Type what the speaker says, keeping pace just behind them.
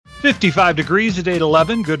55 degrees at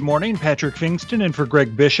 8:11. Good morning. Patrick Fingston and for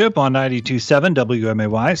Greg Bishop on 92.7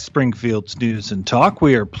 WMAY, Springfield's News and Talk.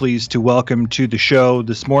 We are pleased to welcome to the show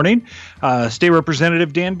this morning State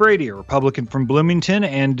Representative Dan Brady, a Republican from Bloomington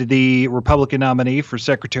and the Republican nominee for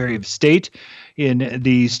Secretary of State in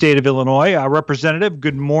the state of Illinois. Representative,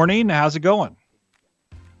 good morning. How's it going?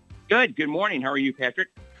 Good. Good morning. How are you, Patrick?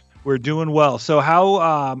 We're doing well. So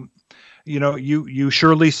how... you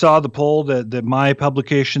surely saw the poll that my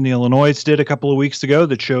publication, the Illinois, did a couple of weeks ago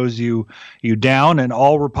that shows you down, and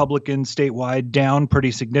all Republicans statewide down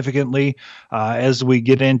pretty significantly as we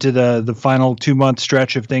get into the final 2-month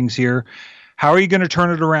stretch of things here. How are you going to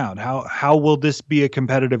turn it around? How will this be a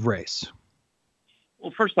competitive race?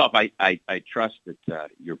 Well, first off, I trust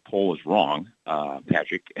that your poll is wrong,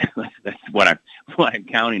 Patrick. That's what I'm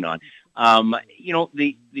counting on.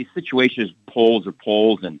 The situation is polls are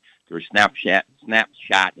polls, and they're a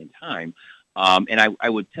snapshot in time. And I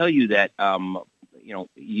would tell you that,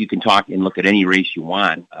 you can talk and look at any race you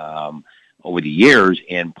want over the years,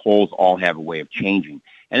 and polls all have a way of changing.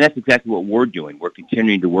 And that's exactly what we're doing. We're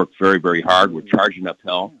continuing to work very, very hard. We're charging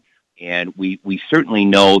uphill. And we certainly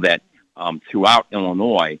know that throughout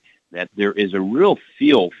Illinois that there is a real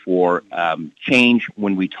feel for change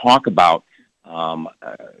when we talk about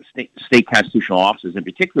state constitutional offices, in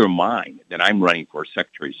particular mine that I'm running for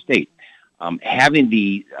Secretary of State. Having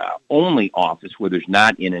the only office where there's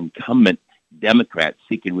not an incumbent Democrat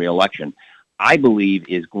seeking re-election, I believe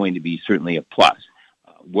is going to be certainly a plus.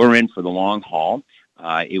 We're in for the long haul.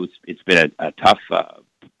 It's been a tough,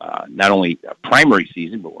 not only primary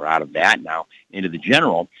season, but we're out of that now into the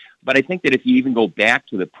general. But I think that if you even go back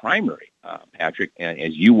to the primary, Patrick,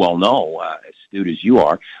 as you well know, astute as you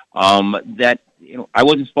are, that I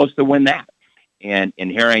wasn't supposed to win that, and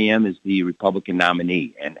here I am as the Republican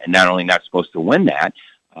nominee, and not only not supposed to win that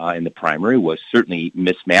in the primary, was certainly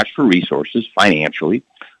mismatched for resources financially,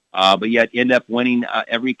 but yet end up winning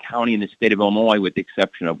every county in the state of Illinois with the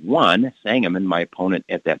exception of one, Sangamon, my opponent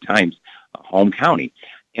at that time's home county.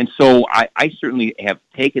 And so I certainly have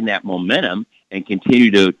taken that momentum and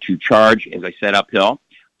continue to charge, as I said, uphill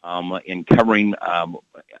in covering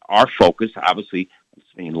our focus, obviously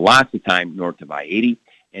spending lots of time north of I-80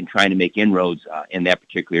 and trying to make inroads in that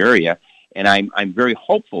particular area. And I'm very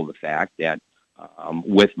hopeful of the fact that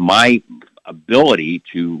with my ability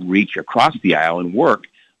to reach across the aisle and work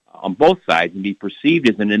on both sides and be perceived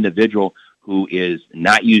as an individual who is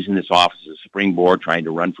not using this office as a springboard trying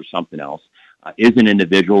to run for something else, is an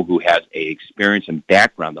individual who has a experience and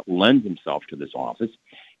background that lends himself to this office,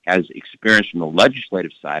 has experience from the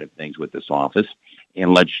legislative side of things with this office,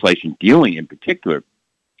 and legislation dealing in particular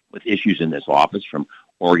with issues in this office, from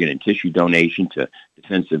organ and tissue donation to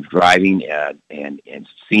defensive driving and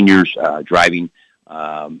seniors driving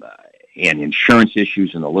and insurance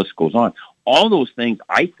issues, and the list goes on. All those things,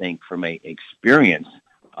 I think, from a experience,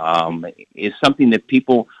 is something that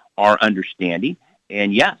people are understanding.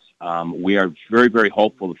 And yes, we are very, very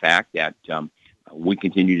hopeful of the fact that we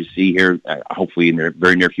continue to see here, hopefully in the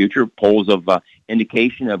very near future, polls of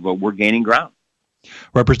indication of we're gaining ground.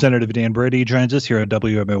 Representative Dan Brady joins us here at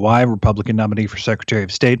WMAY, Republican nominee for Secretary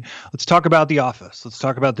of State. Let's talk about the office. Let's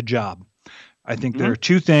talk about the job. I think there are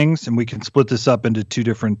two things, and we can split this up into two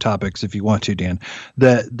different topics if you want to, Dan.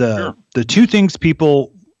 The two things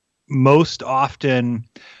people most often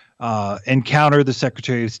encounter the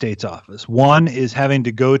Secretary of State's office. One is having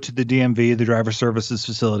to go to the DMV, the driver services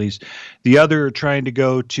facilities. The other, trying to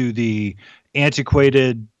go to the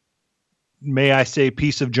antiquated, may I say,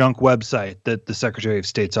 piece of junk website that the Secretary of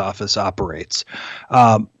State's office operates.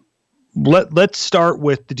 Let's start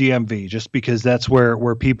with the DMV, just because that's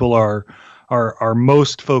where people are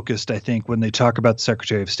most focused, I think, when they talk about the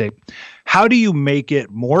Secretary of State. How do you make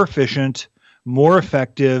it more efficient, more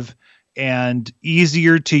effective, and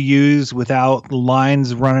easier to use without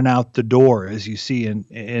lines running out the door, as you see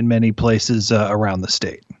in many places around the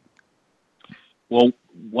state? Well,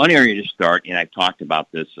 one area to start, and I've talked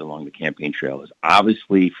about this along the campaign trail, is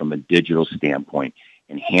obviously from a digital standpoint,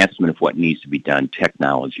 enhancement of what needs to be done,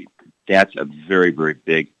 technology. That's a very, very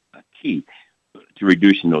big key to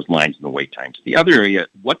reducing those lines and the wait times. The other area,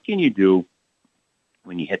 what can you do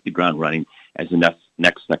when you hit the ground running as the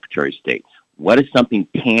next Secretary of State? What is something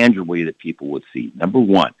tangibly that people would see? Number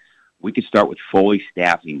one, we could start with fully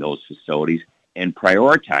staffing those facilities and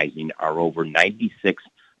prioritizing our over 96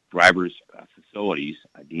 drivers' facilities,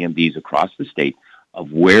 DMVs across the state,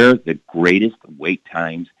 of where the greatest wait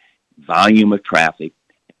times, volume of traffic,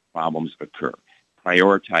 problems occur.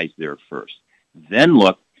 Prioritize there first. Then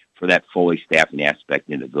look for that fully staffing aspect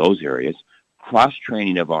into those areas,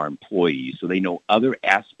 cross-training of our employees so they know other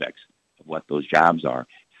aspects of what those jobs are,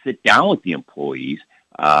 sit down with the employees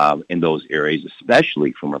in those areas,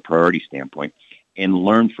 especially from a priority standpoint, and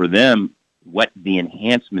learn for them what the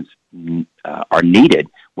enhancements are needed,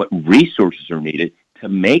 what resources are needed to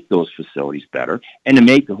make those facilities better and to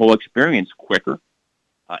make the whole experience quicker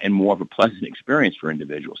and more of a pleasant experience for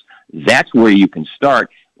individuals. That's where you can start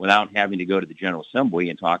without having to go to the General Assembly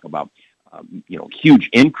and talk about huge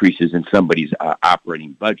increases in somebody's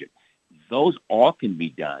operating budget. Those all can be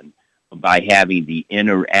done by having the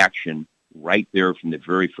interaction right there from the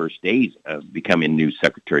very first days of becoming new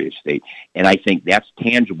Secretary of State. And I think that's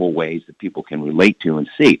tangible ways that people can relate to and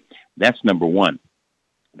see. That's number one.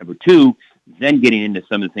 Number two, then getting into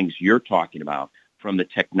some of the things you're talking about from the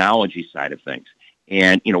technology side of things.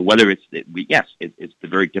 And, whether it's the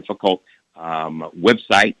very difficult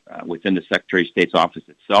website within the Secretary of State's office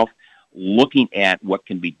itself, looking at what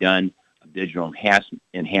can be done, digital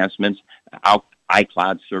enhancements,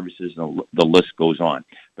 iCloud services, and the list goes on.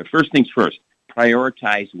 But first things first,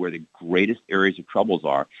 prioritize where the greatest areas of troubles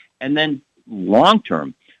are. And then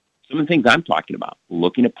long-term, some of the things I'm talking about,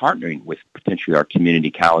 looking at partnering with potentially our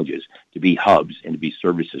community colleges to be hubs and to be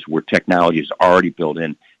services where technology is already built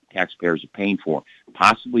in, taxpayers are paying for,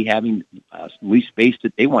 possibly having lease space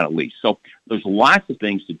that they want to lease. So there's lots of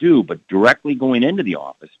things to do, but directly going into the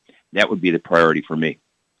office, that would be the priority for me.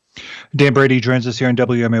 Dan Brady joins us here on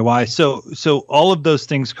WMAY. So all of those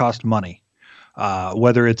things cost money,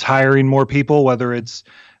 whether it's hiring more people, whether it's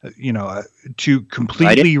to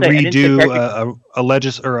completely redo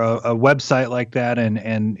a website like that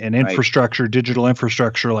and infrastructure, digital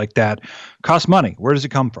infrastructure like that, costs money. Where does it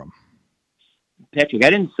come from? Patrick, I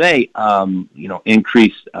didn't say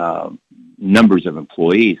increase numbers of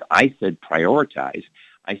employees. I said prioritize.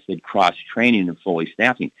 I said cross-training and fully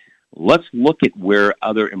staffing. Let's look at where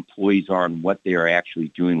other employees are and what they are actually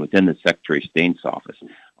doing within the Secretary of State's office.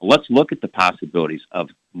 Let's look at the possibilities of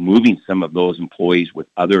moving some of those employees with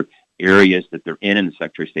other areas that they're in the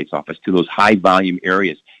Secretary of State's office to those high-volume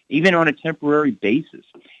areas, even on a temporary basis.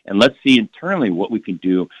 And let's see internally what we can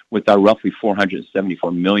do with our roughly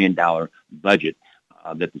 $474 million budget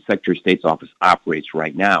that the Secretary of State's office operates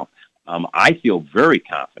right now. I feel very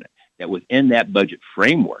confident that within that budget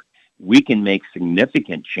framework, we can make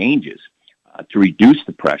significant changes to reduce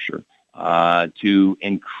the pressure, to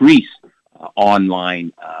increase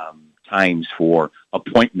online times for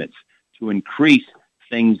appointments, to increase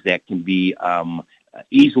things that can be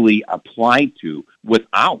easily applied to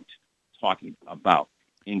without talking about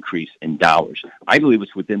increase in dollars. I believe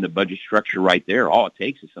it's within the budget structure right there. All it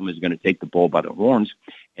takes is somebody's going to take the bull by the horns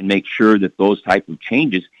and make sure that those type of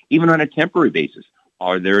changes, even on a temporary basis,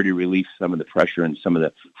 are there to relieve some of the pressure in some of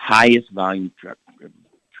the highest volume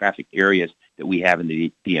traffic areas that we have in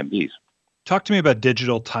the DMVs. Talk to me about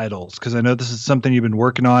digital titles, because I know this is something you've been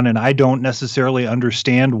working on, and I don't necessarily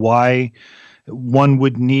understand why one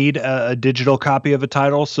would need a digital copy of a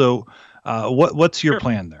title. So what's your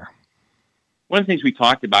plan there? One of the things we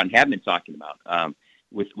talked about and have been talking about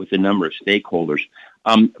with a number of stakeholders,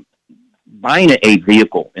 buying a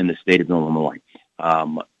vehicle in the state of Illinois,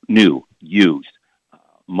 new, used,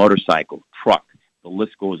 motorcycle, truck, the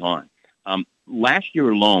list goes on. Last year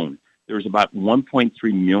alone, there was about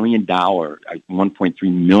 $1.3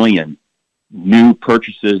 million new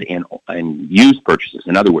purchases and used purchases.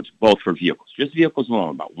 In other words, both for vehicles, just vehicles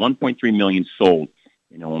alone, about 1.3 million sold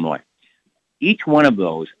in Illinois. Each one of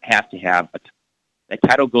those has to have that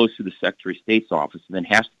title goes to the Secretary of State's office and then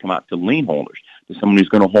has to come out to lien holders, to someone who's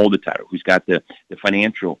going to hold the title, who's got the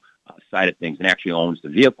financial side of things and actually owns the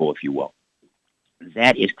vehicle, if you will.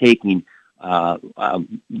 That is taking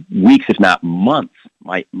weeks, if not months,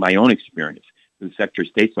 my own experience with the Secretary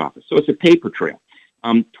of State's office. So it's a paper trail.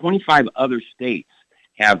 25 other states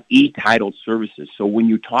have e-title services. So when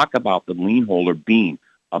you talk about the lien holder being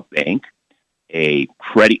a bank, a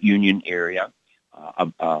credit union area,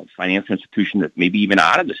 a financial institution that maybe even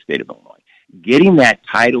out of the state of Illinois, getting that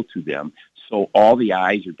title to them so all the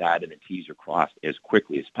I's are dotted and T's are crossed as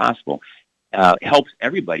quickly as possible helps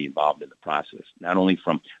everybody involved in the process, not only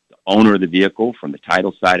from the owner of the vehicle, from the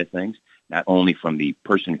title side of things, not only from the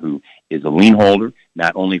person who is a lien holder,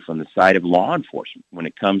 not only from the side of law enforcement when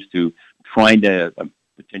it comes to trying to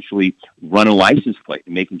potentially run a license plate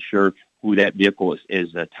and making sure who that vehicle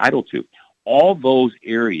is titled to. All those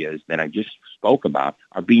areas that I just spoke about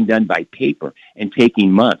are being done by paper and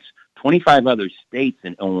taking months. 25 other states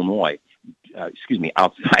in Illinois,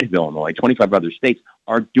 outside of Illinois, 25 other states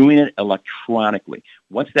are doing it electronically.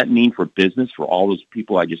 What's that mean for business, for all those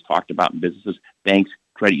people I just talked about in businesses, banks,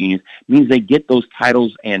 credit unions? It means they get those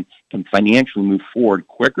titles and can financially move forward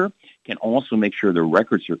quicker, can also make sure their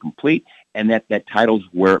records are complete, and that title's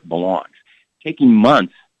where it belongs. Taking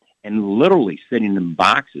months and literally sitting in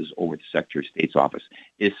boxes over the Secretary of State's office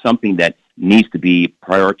is something that needs to be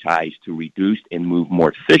prioritized to reduce and move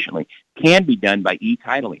more efficiently. Can be done by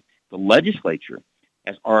e-titling. The legislature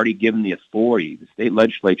has already given the authority, the state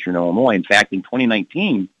legislature in Illinois. In fact, in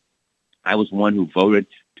 2019, I was one who voted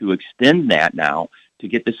to extend that now to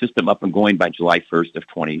get the system up and going by July 1st of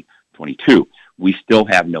 2022. We still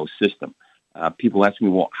have no system. People ask me,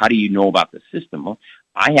 well, how do you know about the system? Well,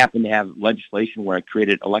 I happen to have legislation where I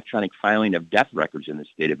created electronic filing of death records in the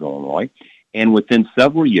state of Illinois. And within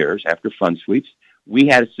several years after fund sweeps, we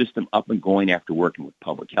had a system up and going after working with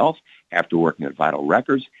public health, after working with vital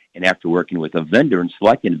records, and after working with a vendor and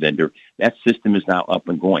selecting a vendor. That system is now up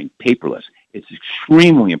and going, paperless. It's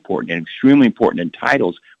extremely important and extremely important in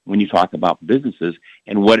titles when you talk about businesses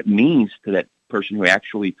and what it means to that person who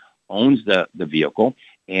actually owns the vehicle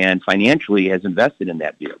and financially has invested in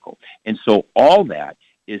that vehicle. And so all that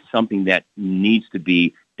is something that needs to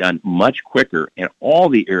be done much quicker, and all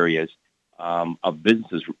the areas of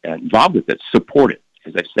businesses involved with it support it.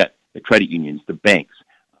 As I said, the credit unions, the banks,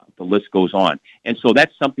 the list goes on. And so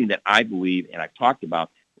that's something that I believe, and I've talked about,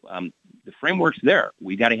 the framework's there.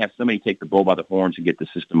 We got to have somebody take the bull by the horns and get the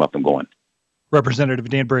system up and going. Representative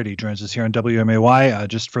Dan Brady joins us here on WMAY.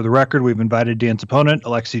 Just for the record, we've invited Dan's opponent,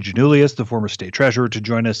 Alexi Janulius, the former state treasurer, to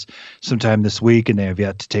join us sometime this week, and they have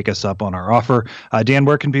yet to take us up on our offer. Dan,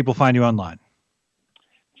 where can people find you online?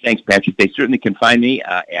 Thanks, Patrick. They certainly can find me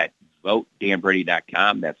at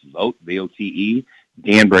votedanbrady.com. That's vote, V-O-T-E,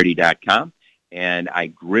 danbrady.com. And I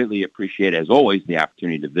greatly appreciate, as always, the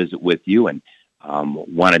opportunity to visit with you, and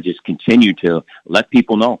want to just continue to let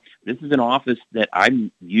people know this is an office that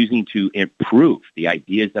I'm using to improve the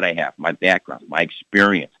ideas that I have, my background, my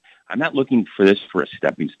experience. I'm not looking for this for a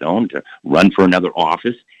stepping stone to run for another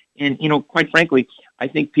office. And, quite frankly, I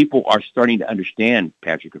think people are starting to understand,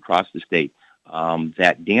 Patrick, across the state,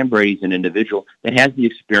 that Dan Brady's an individual that has the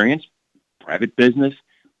experience, private business,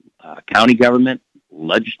 county government,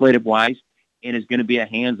 legislative-wise, and is going to be a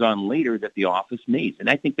hands-on leader that the office needs. And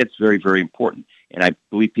I think that's very, very important. And I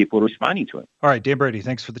believe people are responding to it. All right, Dan Brady,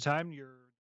 thanks for the time.